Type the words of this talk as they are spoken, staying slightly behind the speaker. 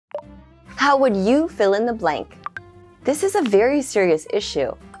How would you fill in the blank? This is a very serious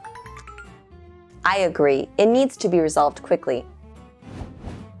issue. I agree. It needs to be resolved quickly.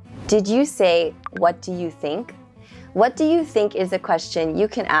 Did you say, what do you think? What do you think is a question you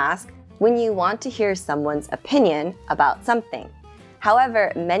can ask when you want to hear someone's opinion about something.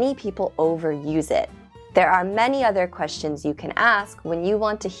 However, many people overuse it. There are many other questions you can ask when you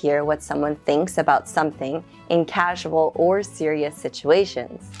want to hear what someone thinks about something in casual or serious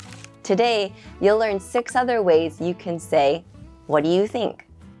situations. Today, you'll learn 6 other ways you can say, what do you think?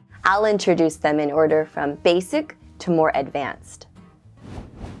 I'll introduce them in order from basic to more advanced.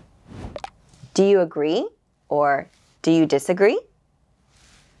 Do you agree? Or do you disagree?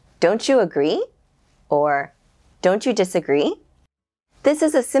 Don't you agree? Or don't you disagree? This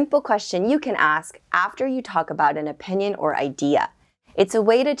is a simple question you can ask after you talk about an opinion or idea. It's a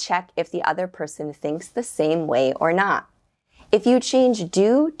way to check if the other person thinks the same way or not. If you change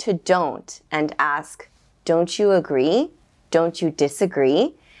do to don't and ask, don't you agree? Don't you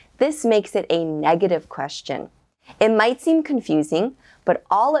disagree? This makes it a negative question. It might seem confusing, but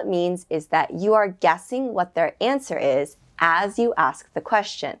all it means is that you are guessing what their answer is as you ask the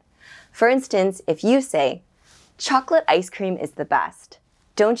question. For instance, if you say, chocolate ice cream is the best.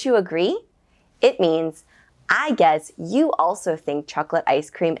 Don't you agree? It means, I guess you also think chocolate ice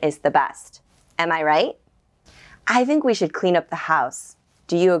cream is the best. Am I right? I think we should clean up the house.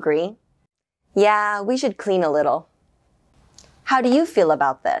 Do you agree? Yeah, we should clean a little. How do you feel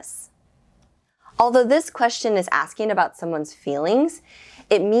about this? Although this question is asking about someone's feelings,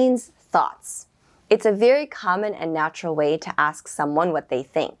 it means thoughts. It's a very common and natural way to ask someone what they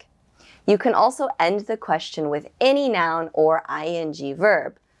think. You can also end the question with any noun or ing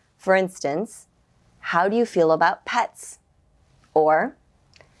verb. For instance, how do you feel about pets? Or,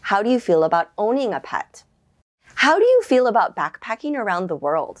 how do you feel about owning a pet? How do you feel about backpacking around the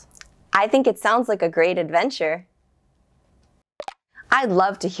world? I think it sounds like a great adventure. I'd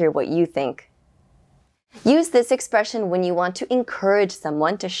love to hear what you think. Use this expression when you want to encourage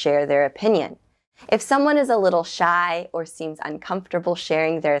someone to share their opinion. If someone is a little shy or seems uncomfortable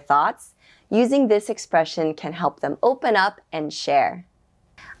sharing their thoughts, using this expression can help them open up and share.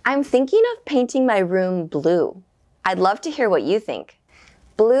 I'm thinking of painting my room blue. I'd love to hear what you think.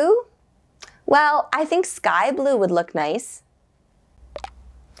 Blue? Well, I think sky blue would look nice.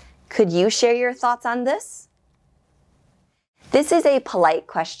 Could you share your thoughts on this? This is a polite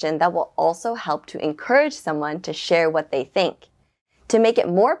question that will also help to encourage someone to share what they think. To make it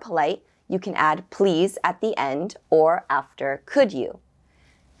more polite, you can add please at the end or after could you.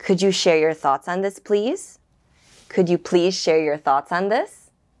 Could you share your thoughts on this, please? Could you please share your thoughts on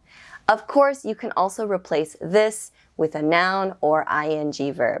this? Of course, you can also replace this with a noun or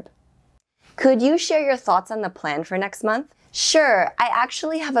ing verb. Could you share your thoughts on the plan for next month? Sure, I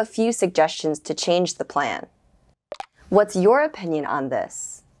actually have a few suggestions to change the plan. What's your opinion on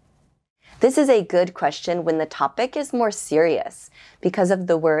this? This is a good question when the topic is more serious because of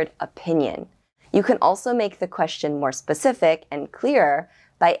the word opinion. You can also make the question more specific and clearer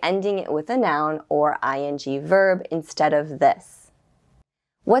by ending it with a noun or ing verb instead of this.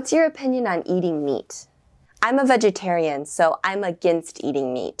 What's your opinion on eating meat? I'm a vegetarian, so I'm against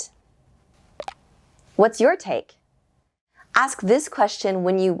eating meat. What's your take? Ask this question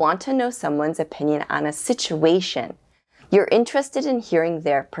when you want to know someone's opinion on a situation. You're interested in hearing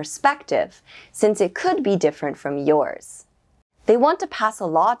their perspective, since it could be different from yours. They want to pass a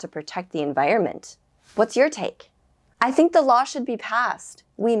law to protect the environment. What's your take? I think the law should be passed.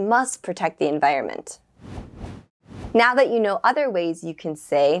 We must protect the environment. Now that you know other ways you can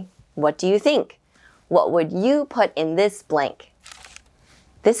say, what do you think? What would you put in this blank?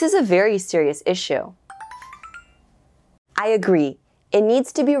 This is a very serious issue. I agree. It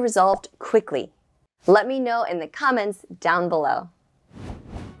needs to be resolved quickly. Let me know in the comments down below.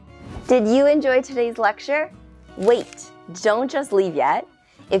 Did you enjoy today's lecture? Wait, don't just leave yet.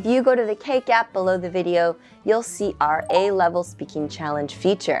 If you go to the Cake app below the video, you'll see our A-Level Speaking Challenge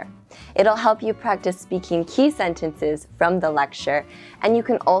feature. It'll help you practice speaking key sentences from the lecture, and you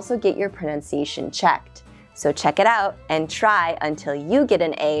can also get your pronunciation checked. So check it out and try until you get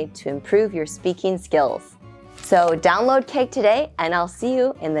an A to improve your speaking skills. So download Cake today, and I'll see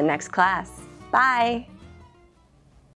you in the next class. Bye!